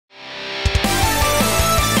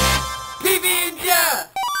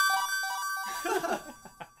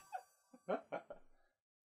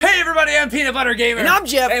PeanutButterGamer. And I'm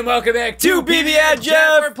Jeff. And welcome back to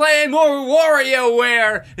PB&Jeff. We're playing more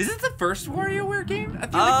WarioWare. Is this the first WarioWare game? I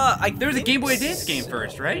feel like there was a Game Boy Advance game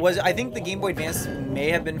first, right? I think the Game Boy Advance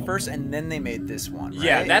may have been first, and then they made this one, right?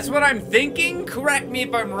 Yeah, that's what I'm thinking. Correct me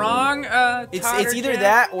if I'm wrong. It's either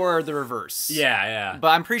that or the reverse. Yeah.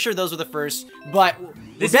 But I'm pretty sure those were the first. But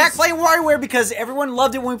we're back playing WarioWare because everyone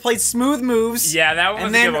loved it when we played Smooth Moves. Yeah, that one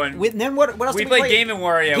was a good one. And then what else we did we play? Game &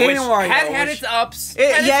 Wario, Game which & Wario, had its ups.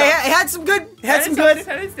 It had some good, had its downs,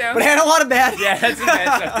 but it had a lot of bad. Yeah, had some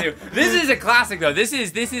bad stuff too. This is a classic though. This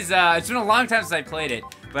is it's been a long time since I played it,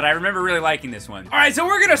 but I remember really liking this one. All right, so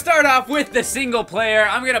we're gonna start off with the single player.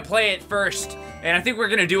 I'm gonna play it first, and I think we're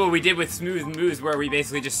gonna do what we did with Smooth Moves, where we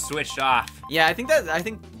basically just switched off. Yeah, I think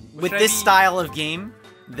with this style of game,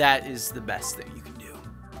 that is the best thing you can do.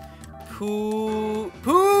 Poo.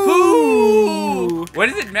 What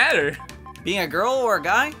does it matter? Being a girl or a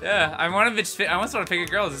guy? Yeah, I want to pick a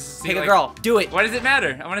girl. Pick a girl. Do it. What does it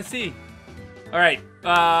matter? I want to see. All right.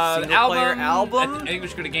 Album. I think we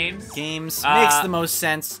should go to games. Games makes the most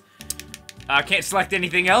sense. Can't select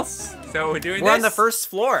anything else, so we're doing this. We're on the first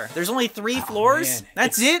floor. There's only 3 floors. Man.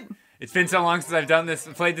 That's it. It's been so long since I've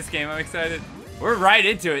played this game. I'm excited. We're right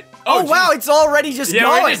into it. Oh wow, it's already just going.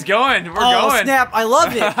 Yeah, we're just going. We're going. Oh snap! I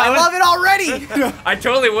love it. I love it already. I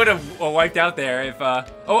totally would have wiped out there if.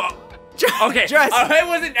 Okay.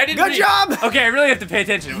 I didn't. Good job. Okay, I really have to pay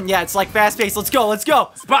attention. Yeah, it's like fast paced. Let's go. Let's go.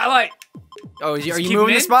 Spotlight. Oh, are you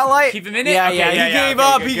moving the spotlight? Keep him in it. Yeah, He gave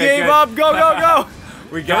up. He gave up. Go.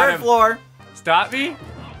 We got him. Floor. Stop me.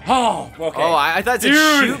 Oh, okay. Oh, I thought it said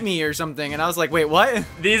shoot me or something, and I was like, wait, what?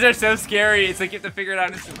 These are so scary. It's like you have to figure it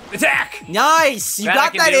out. Attack! Nice! You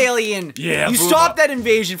got that alien. Yeah. You stopped that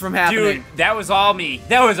invasion from happening. Dude, that was all me.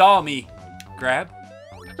 That was all me. Grab.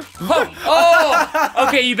 Oh!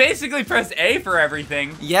 Okay, you basically press A for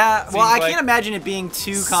everything. Yeah, well, I can't imagine it being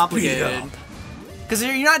too complicated. Because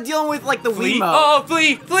you're not dealing with, like, the Wiimote. Oh,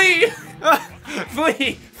 flee! Flee!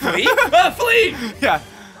 Flee! Flee? Oh, flee! Yeah.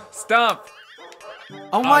 Stomp.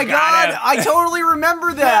 Oh my god, I totally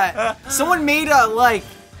remember that. Someone made a, like,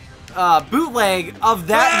 bootleg of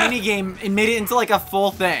that minigame and made it into, like, a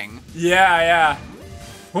full thing. Yeah.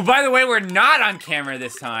 Well, by the way, we're not on camera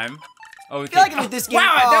this time. Oh, I feel like with this game.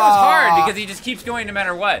 Wow, that was hard because he just keeps going no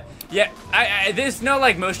matter what. Yeah, there's no,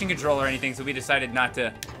 like, motion control or anything, so we decided not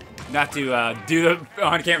to do the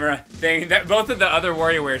on-camera thing. Both of the other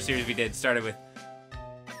WarioWare series we did started with.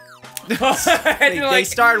 They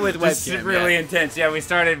started with webcam. Really intense. Yeah, we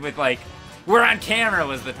started with like, we're on camera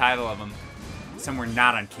was the title of them. Some we're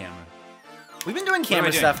not on camera. We've been doing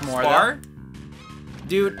camera stuff more. Spar?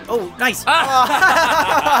 Dude, oh, nice.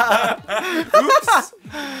 Oops.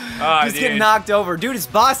 He's getting knocked over. Dude, it's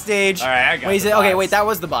boss stage. All right, I got it. Okay, wait, that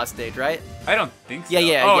was the boss stage, right? I don't think so.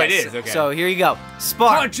 Yeah. Oh, it is. Okay. So here you go.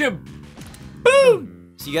 Spark. Punch him.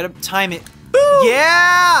 Boom. So you gotta time it. Boom.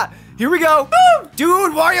 Yeah. Here we go. Boom.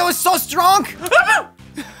 Dude, Wario is so strong.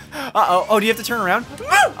 Uh-oh. Oh, do you have to turn around?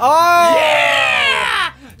 Oh.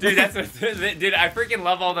 Yeah. Dude, dude, I freaking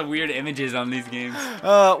love all the weird images on these games.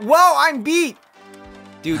 Whoa, I'm beat.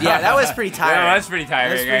 Dude, yeah, that was pretty tiring. Yeah, that's pretty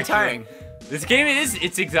tiring. That's pretty tiring. This game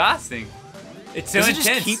it's exhausting. It's so intense. Does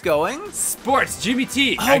it just keep going? Sports, Jimmy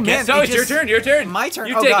T. Oh, man. So it's your turn. My turn.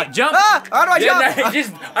 You take it. Jump. Ah, how do I jump?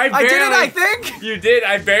 I did it, I think. You did.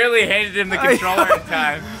 I barely handed him the controller in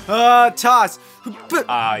time. Toss.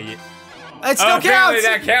 Yeah. It still counts.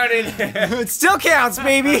 That counted. It still counts,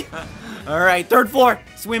 baby. All right, 3rd floor.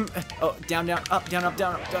 Swim. Oh, down, up, down, up,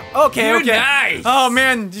 down. Okay, Dude, nice. Oh,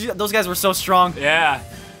 man. Those guys were so strong. Yeah.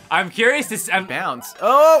 I'm curious to bounce.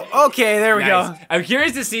 Oh, okay, there we go. I'm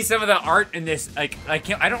curious to see some of the art in this. Like, I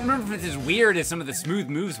don't remember if it's as weird as some of the Smooth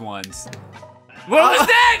Moves ones. What was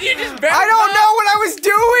that? You just bounced I don't know what I was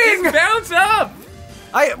doing. Just bounce up.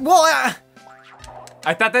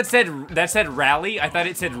 I thought that said rally. I thought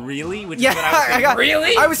it said really, which is what I was saying.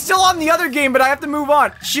 Really? I was still on the other game, but I have to move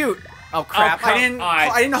on. Shoot. Oh crap! I didn't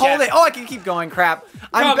hold it. Oh, I can keep going. Crap!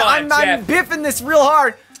 I'm biffing this real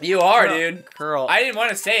hard. You are, dude. Curl. I didn't want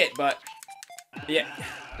to say it, but yeah.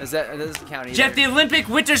 That doesn't count either. Jeff, the Olympic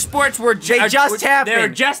winter sports were just happened. They're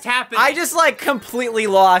just happening. I just like completely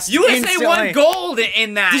lost. USA won gold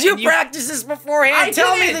in that. Did you practice this beforehand?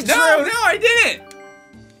 Tell me the truth. No, I didn't.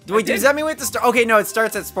 Wait, does that mean we have to start? Okay, no, it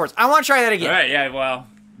starts at sports. I want to try that again. All right, yeah, well,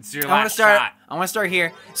 it's your last shot. I want to start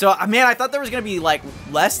here. So, man, I thought there was gonna be like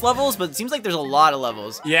less levels, but it seems like there's a lot of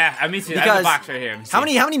levels. Yeah, me too. I have a box right here. How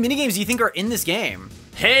many mini-games do you think are in this game?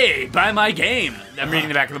 Hey, buy my game. I'm reading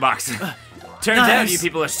the back of the box. Turns out you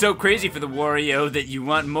people are so crazy for the Wario that you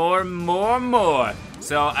want more.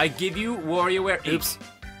 So I give you WarioWare. Oops.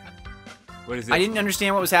 What is it? I didn't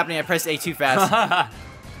understand what was happening. I pressed A too fast.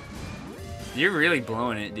 You're really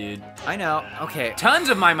blowing it, dude. I know. Okay. Tons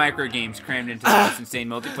of my micro games crammed into the most insane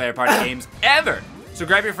multiplayer party games ever. So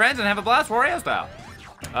grab your friends and have a blast, Wario style.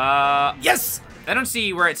 Yes! I don't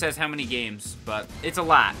see where it says how many games, but it's a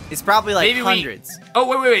lot. It's probably like Maybe hundreds.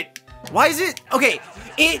 Oh, wait. Why is it? Okay,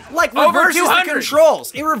 it like Over reverses the 200.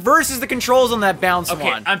 controls. It reverses the controls on that bounce Okay,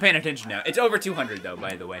 one. I'm paying attention now. It's over 200 though,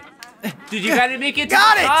 by the way. Dude, you gotta make it to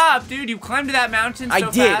Got the it! top, dude. You climbed that mountain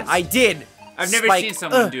so fast. I did. I've never Spike. seen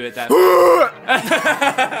someone do it that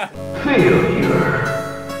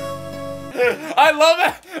I love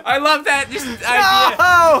it. I love that just idea.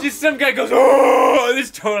 No! Just some guy goes, oh, this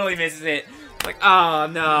totally misses it. Like, oh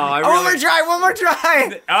no, I really... One more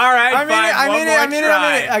try. All right, I'm in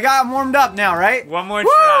it. I got warmed up now, right? One more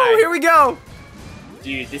Woo, try. here we go.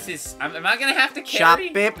 Dude, this is... Am I gonna have to Chop carry?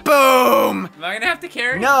 it, boom. Am I gonna have to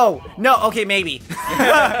carry? No, okay, maybe.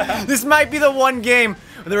 This might be the one game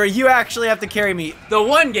where you actually have to carry me. The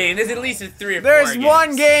one game, there's at least 3 or 4 There's games.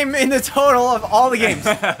 one game in the total of all the games.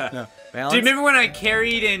 No. Balance? Dude, remember when I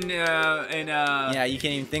carried in Yeah, you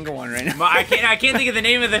can't even think of one right now. I can't think of the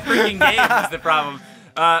name of the freaking game. Is the problem?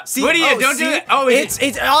 See, what do you? Don't do it. Oh,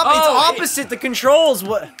 it's opposite the controls.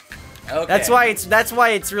 What? Okay. That's why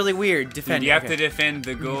it's really weird. Defend. Dude, you have to defend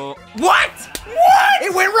the goal. What? What?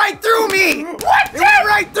 It went right through me. What? It went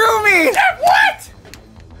right through me. What?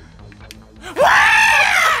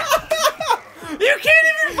 You can't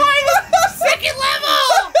even find the second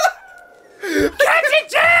level. Catch it,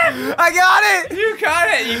 Jeff! I got it! You got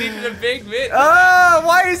it! You needed a big bit.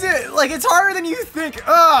 Why is it, like, it's harder than you think.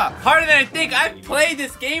 Harder than I think. I've played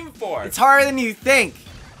this game before. It's harder than you think.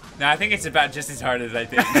 No, I think it's about just as hard as I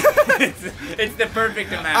think. it's the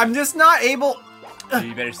perfect amount. I'm just not able... So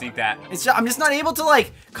you better sink that. I'm just not able to,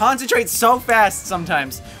 like, concentrate so fast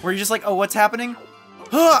sometimes. Where you're just like, oh, what's happening?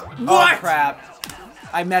 What? Oh, crap.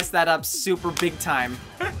 I messed that up super big time.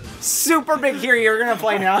 Super big. Here, you're gonna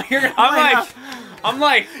play now. You're gonna play now. I'm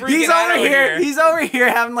like freaking out over here. He's over here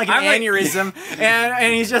having like an aneurysm,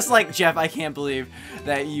 and he's just like, Jeff, I can't believe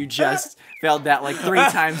that you just failed that like 3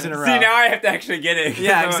 times in a row. See, now I have to actually get it.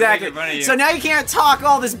 Yeah, exactly. So now you can't talk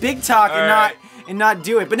all this big talk and not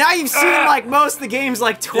do it. But now you've seen like most of the games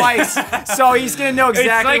like twice, so he's gonna know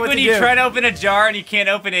exactly what to do. It's like when you try to open a jar and you can't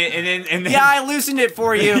open it, and then yeah, I loosened it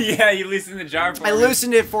for you. Yeah, you loosened the jar for me. I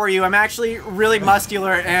loosened it for you. I'm actually really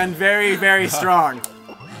muscular and very, very strong.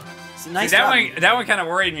 Nice. That one kind of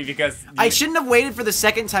worried me because I shouldn't have waited for the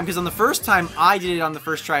second time, because on the first time I did it on the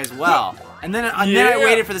first try as well, and then I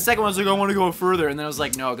waited for the second one. I was like, I want to go further, and then I was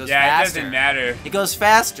like, no, it goes faster. Yeah, it doesn't matter. It goes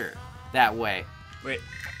faster that way. Wait.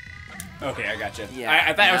 Okay, I gotcha. Yeah,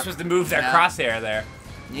 I thought I was supposed to move that crosshair there.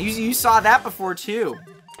 You saw that before too.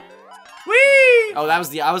 Whee! Oh, that was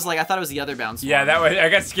the. I thought it was the other bounce. Yeah, one. that was. I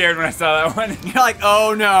got scared when I saw that one. You're like,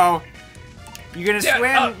 oh no. You're gonna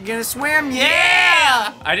swim. You're gonna swim.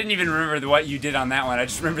 Yeah! I didn't even remember what you did on that one. I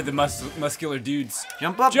just remember the muscular dudes.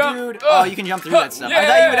 Jump up, dude. Oh, you can jump through that stuff. Yeah. I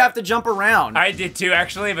thought you would have to jump around. I did too,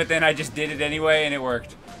 actually, but then I just did it anyway, and it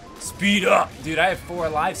worked. Speed up, dude. I have 4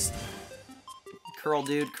 lives. Curl,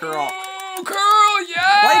 dude. Curl. Oh, curl,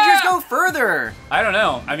 yeah! Why did yours go further? I don't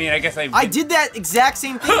know. I mean, I guess I did that exact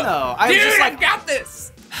same thing though. I was dude, just like, I got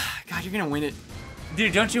this. God, you're gonna win it.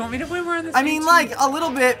 Dude, don't you want me to win? We're on this. I mean, like a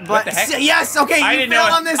little bit, but what the heck? Yes. Okay, you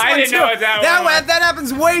fell on this one too. I didn't know that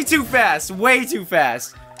happens way too fast. Way too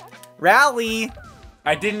fast. Rally.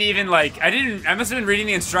 I didn't even like. I must have been reading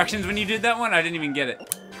the instructions when you did that one. I didn't even get it.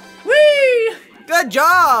 Whee! Good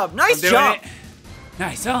job. Nice jump.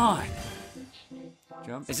 Nice on.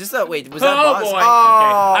 Jump. Is this the wait? Was that boss? Boy.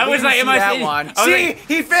 Oh, okay. I was like, am I that one? See,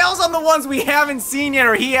 he fails on the ones we haven't seen yet,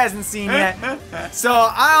 or he hasn't seen yet. So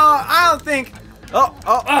I don't think.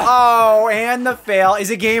 Oh, and the fail. Is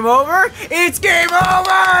it game over? It's game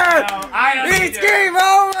over! No, it's game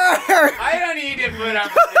over! I don't need to put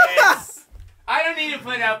up with this. I don't need to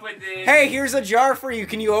put up with this. Hey, here's a jar for you.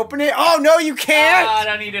 Can you open it? Oh, no, you can't! I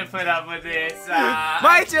don't need to put up with this.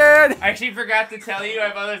 My turn! I actually forgot to tell you I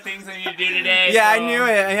have other things I need to do today. Yeah, so I knew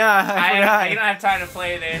it. Yeah, I don't have time to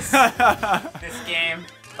play this game.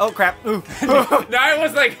 Oh, crap. Ooh. No, I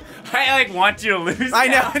was like... I like want you to lose. I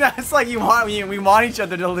know. It's like we want each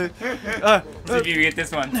other to lose. See if you get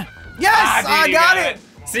this one. Yes, dude, I got it.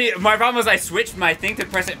 See, my problem was I switched my thing to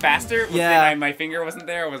press it faster. Yeah. My finger wasn't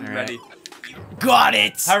there. I wasn't ready. Got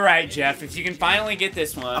it. All right, Jeff. If you can finally get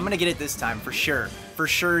this one, I'm gonna get it this time for sure. For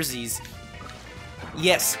surezies.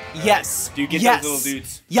 Yes. Yes. Dude, get those little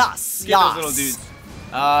dudes. Yes. Get those little dudes.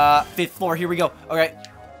 5th floor. Here we go. All right.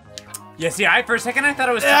 Yeah, see, for a second I thought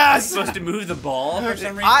I was supposed to move the ball for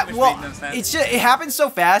some reason. Well, it happens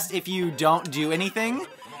so fast if you don't do anything.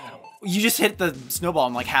 You just hit the snowball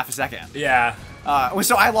in like half a second. Yeah.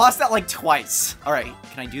 So I lost that like twice. All right,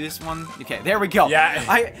 can I do this one? Okay, there we go. Yeah.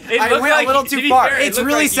 I went a little too far. It's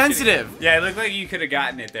really sensitive. Yeah, it looked like you could have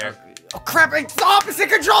gotten it there. Oh crap! It's the opposite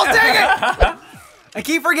controls. Dang it! I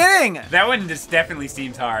keep forgetting. That one just definitely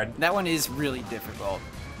seems hard. That one is really difficult.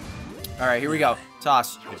 All right, here we go.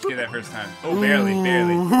 Toss. Let's get that first time. Oh, barely.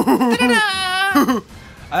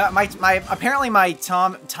 Apparently my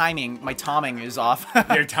timing is off.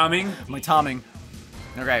 Your timing? My timing.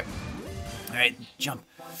 Okay. All right, jump.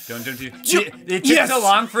 Don't jump too. It took so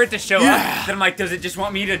long for it to show up that I'm like, does it just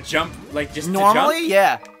want me to jump, like just normally? To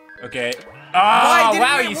jump? Yeah. Okay. Oh, why didn't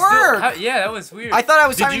wow, it you work? yeah, that was weird. I thought I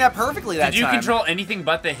was timing that perfectly that time. Did you control anything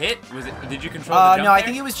but the hit? Did you control the jump no, I there?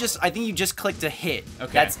 think it was just. I think you just clicked to hit.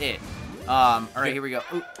 Okay. That's it. All right, here we go.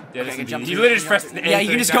 Ooh, yeah, okay, I can jump. You literally just press the A. Yeah, you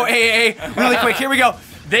can just go A really quick. Here we go.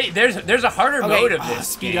 There's a harder mode of this.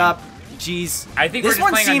 Speed game. up. Jeez. I think this we're just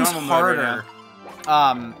one playing seems on normal mode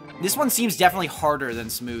harder. This one seems definitely harder than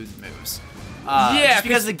smooth moves. Yeah, just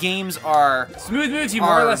because the games are smooth moves. You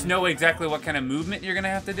more or less know exactly what kind of movement you're gonna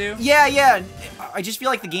have to do. Yeah. I just feel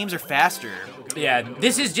like the games are faster. Yeah,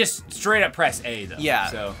 this is just straight up press A though. Yeah.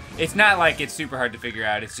 So it's not like it's super hard to figure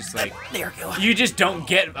out. It's just like there we go. You just don't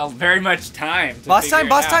get very much time. Boss time.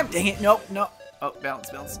 Dang it! Nope. Oh, bounce.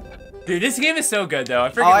 Dude, this game is so good though. I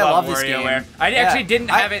freaking love this game. WarioWare. I actually didn't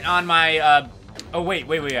have it on my. Oh wait.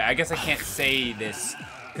 I guess I can't say this.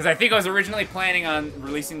 Because I think I was originally planning on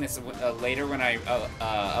releasing this later when I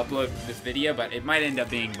upload this video, but it might end up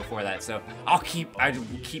being before that. So I will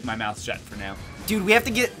keep my mouth shut for now. Dude, we have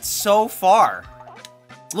to get so far.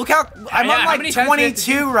 Look how I'm on like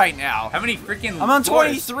 22 right now. How many freaking? I'm on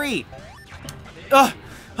 23. Ugh.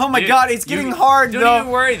 Oh my God, it's getting hard though. Don't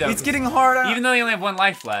even worry though. It's getting hard. Even though you only have one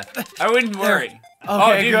life left, I wouldn't worry. Okay,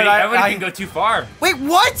 oh, dude, good. I wouldn't even go too far. Wait,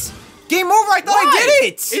 what? Game over. I thought I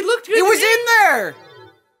did it. It looked good. It was in there.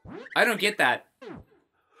 I don't get that.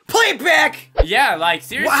 Play it back! Yeah, like,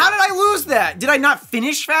 seriously. Well, how did I lose that? Did I not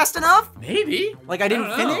finish fast enough? Maybe. Like, I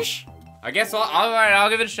didn't finish? I guess I'll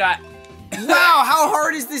give it a shot. Wow, how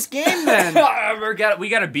hard is this game, then? we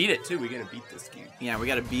gotta beat it, too. We gotta beat this game. Yeah, we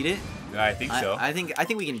gotta beat it? I think so. I think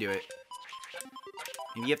we can do it.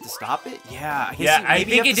 Maybe you have to stop it? Yeah, I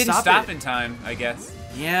think it didn't stop in time, I guess.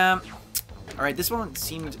 Yeah. All right, this one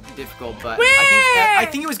seemed difficult, but I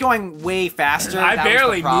think it was going way faster. I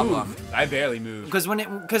barely moved.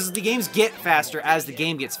 Because the games get faster as the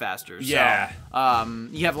game gets faster. Yeah. So,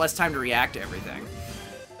 you have less time to react to everything.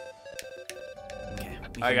 Okay.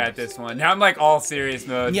 I got this one. Now I'm like all serious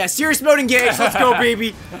mode. Yeah, serious mode engaged. Let's go,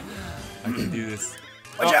 baby. I can do this.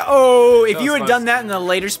 Oh, if you had done that in the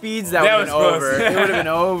later speeds, that would have been over. It would have been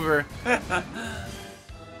over.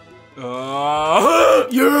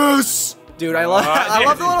 Yes! Dude, I love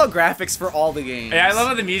the little graphics for all the games. Yeah, I love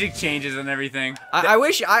how the music changes and everything. I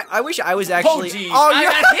wish I was actually. Oh, geez. Oh, I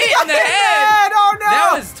got hit in the head. Oh no!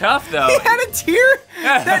 That was tough though. He had a tear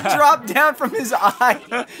that dropped down from his eye.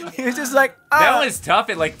 He was just like. That was tough.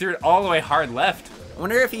 It like threw it all the way hard left. I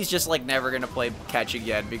wonder if he's just like never gonna play catch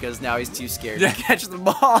again because now he's too scared to catch the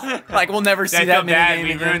ball. Like we'll never see that mini game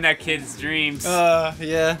We again. ruined that kid's dreams.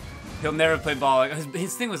 Yeah. He'll never play ball.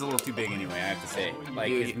 His thing was a little too big anyway, I have to say. Like,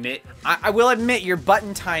 his mitt. I will admit, your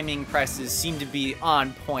button timing presses seem to be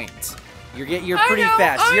on point. You're pretty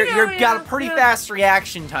fast. You've got a pretty fast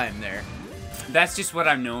reaction time there. That's just what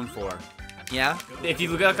I'm known for. Yeah? If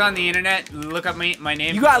you look on the internet, look up my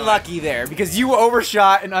name. You got lucky there, because you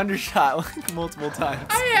overshot and undershot like multiple times.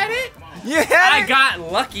 I had it. You had it? I got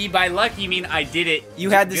lucky. By lucky, I mean I did it.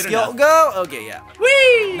 You had the skill. Go? Okay, yeah.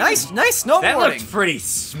 Whee! Nice snowboarding. That looks pretty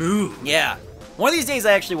smooth. Yeah. One of these days,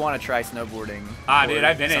 I actually want to try snowboarding. Ah, dude,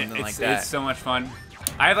 I've been in it. It's so much fun.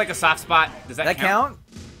 I have like a soft spot. Does that count?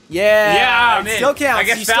 Yeah. Yeah, it still counts. I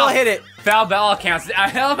guess you still hit it. Foul ball counts.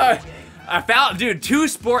 I foul, dude. 2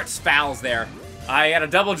 sports fouls there. I had a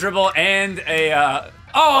double dribble and a.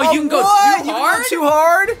 Oh, you can go too hard. You can go too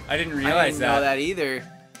hard? I didn't realize that. I didn't know that either.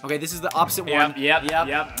 Okay, this is the opposite one. Yep.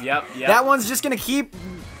 That one's just gonna keep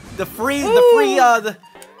the freebie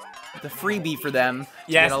for them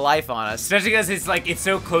to get a life on us. Especially because it's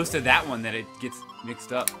so close to that one that it gets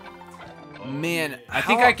mixed up. Man, I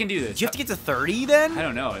think I can do this. Do you have to get to 30 then? I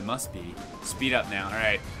don't know. It must be. Speed up now. All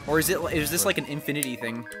right. Or is this like an infinity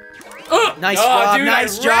thing? Oh, nice job, dude,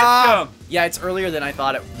 nice job. Yeah, it's earlier than I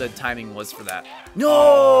thought the timing was for that. No.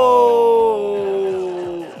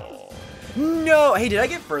 No. Hey, did I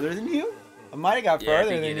get further than you? I might have got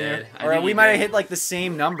further than you. Or we might have hit like the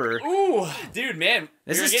same number. Ooh, dude, man.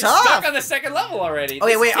 This is getting tough. Stuck on the 2nd level already.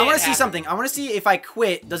 Okay, wait, I want to see something. I want to see if I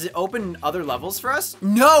quit, does it open other levels for us?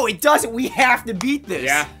 No, it doesn't. We have to beat this.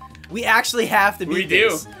 Yeah. We actually have to beat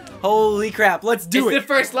this. We do. Holy crap, let's do it. It's the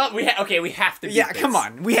first level. We have to beat this. Come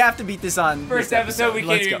on. We have to beat this on First this episode, we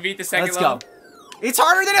can't even beat the second level. Let's go. It's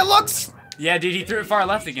harder than it looks. Yeah, dude, he threw it far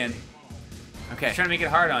left again. Okay. He's trying to make it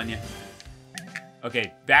hard on you.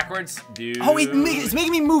 Okay, backwards, dude. Oh, it's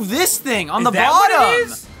making me move this thing on the that bottom. What it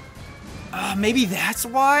is? Maybe that's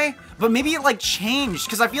why. But maybe it like changed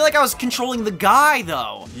because I feel like I was controlling the guy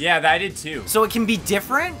though. Yeah, I did too. So it can be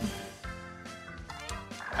different.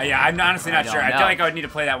 Yeah, I'm honestly not sure. know. I feel like I would need to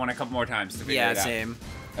play that one a couple more times to figure it out. Yeah, same.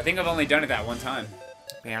 I think I've only done it that one time.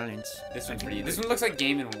 Balance. This one's pretty. This one looks like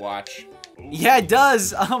Game & Watch. Yeah, it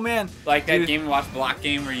does. Oh man. Like that Game & Watch block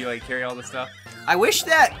game where you like carry all the stuff. I wish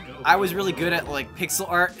that I was really good at like pixel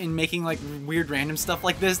art and making like weird random stuff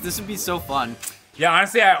like this. This would be so fun. Yeah,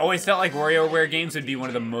 honestly, I always felt like WarioWare games would be one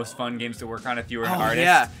of the most fun games to work on if you were an artist.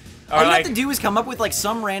 Yeah. Or All you like, have to do is come up with like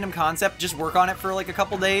some random concept, just work on it for like a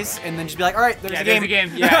couple days, and then just be like, all right, there's a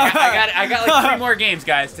game. Yeah, I got like 3 more games,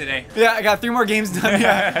 guys, today. Yeah, I got 3 more games done.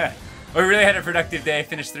 Yeah. We really had a productive day.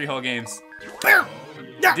 Finished 3 whole games.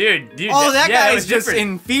 Dude. Oh, that guy was is just different.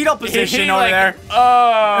 in fetal position over like, there. Oh.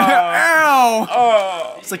 Ow.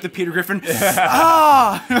 Oh. It's like the Peter Griffin.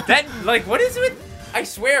 Ah. That, like, what is it with, I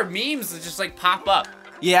swear, memes just, like, pop up.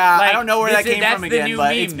 Yeah, like, I don't know where that came from again, but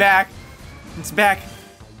meme. it's back. It's back.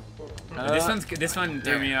 This one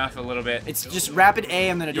threw me off a little bit. It's just rapid A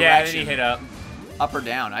and then a Yeah, direction. then he hit up. Up or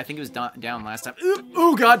down. I think it was down last time.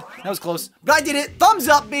 Oh, God. That was close. But I did it. Thumbs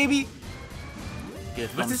up, baby. Good.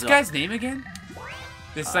 What's this guy's name again?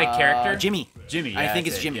 This, like, character? Jimmy. Jimmy, yeah, I think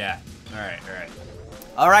it's Jimmy. Yeah. All right.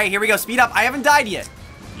 All right, here we go. Speed up. I haven't died yet.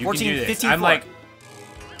 You 14, can do this. 15,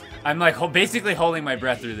 I'm like basically holding my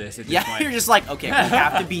breath through this at this point. You're just like, okay, we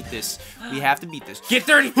have to beat this. We have to beat this. Get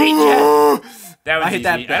 30 feet, Jeff! That was I hit easy.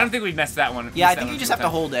 that I don't think we messed that one. Yeah, I think you just have to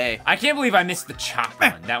hold A. I can't believe I missed the chop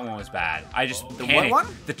one. That one was bad. I just panicked. What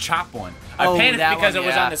one? The chop one. Oh, I panicked that because one, it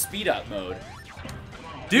was yeah. on the speed up mode.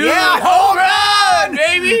 Dude, Yeah, home run,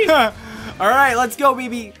 baby! All right, let's go,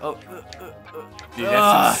 baby. Oh, Dude,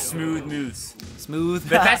 that's some smooth moves. smooth.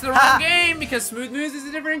 But that's the wrong game because smooth moves is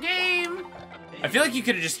a different game. I feel like you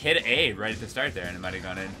could have just hit A right at the start there and it might have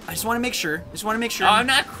gone in. I just want to make sure. Oh, I'm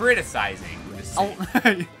not criticizing. Oh.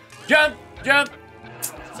 Jump.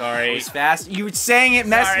 Sorry. It was fast. You were saying it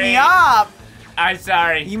messed Sorry. me up. I'm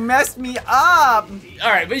sorry. You messed me up. All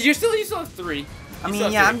right, but you still have 3. I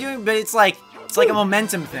mean, yeah, I'm doing, but it's like a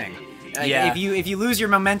momentum thing. Like, Yeah. If you lose your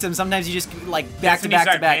momentum, sometimes you just like back That's to when you back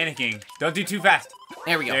to start back. panicking. Don't do too fast.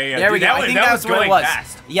 There we go. There you go. There we Dude, go. that I was- think that that's was what it going was.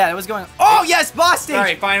 fast. Yeah, it was going. Oh yes, boss stage. All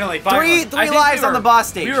right, finally. Three I think lives we on were- the boss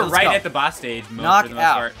stage. We were Let's right go. at the boss stage mode Knock for the most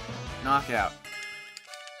out. part. Knock out.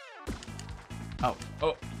 Oh.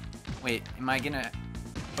 Oh, Wait, am I gonna?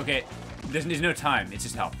 okay. There's no time. It's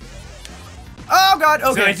just health. Oh God.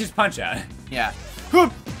 Okay. So it's just punch out. Yeah.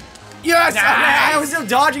 Yes! Nice. I was still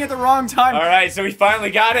dodging at the wrong time. All right, so we finally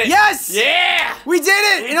got it. Yes! Yeah! We did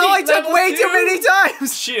it! We It only beat took level way 2. too many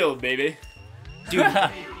times! Shield, baby. Dude,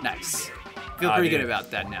 nice. Feel Aw, pretty dude. good about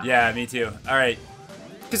that now. Yeah, me too. All right.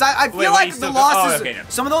 Because I Wait, feel wait, like you the still losses, go- oh, okay, no.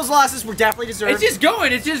 some of those losses were definitely deserved. It's just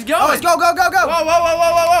going. It's just going. Oh, let's go, go, go, go!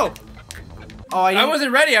 Whoa. Oh, I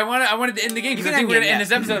wasn't ready. I wanted to end the game because I can think we're end gonna end it,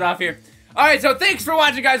 this episode off here. All right, so thanks for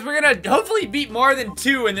watching, guys. We're gonna hopefully beat more than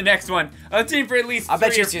 2 in the next one. I'm team for at least I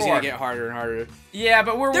bet 3 you or it's just 4. gonna get harder and harder. Yeah,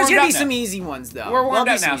 but we're There's warmed gonna be up now. some easy ones though. We're warmed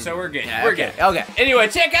There'll up be now, some so we're good. Yeah, We're okay, good. Okay. Anyway,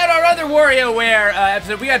 check out our other WarioWare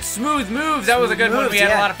episode. We got Smooth Moves. That was a good Smooth one. Moves, We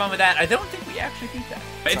had a yeah. lot of fun with that. I don't think we actually beat that.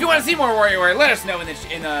 But if you want to see more WarioWare, let us know in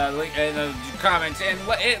the comments and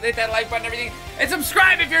hit that like button and everything. And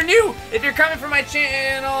subscribe if you're new. If you're coming from my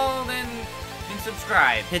channel, then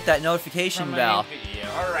subscribe. Hit that notification From my bell video.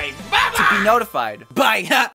 All right, bye-bye. to be notified. Bye.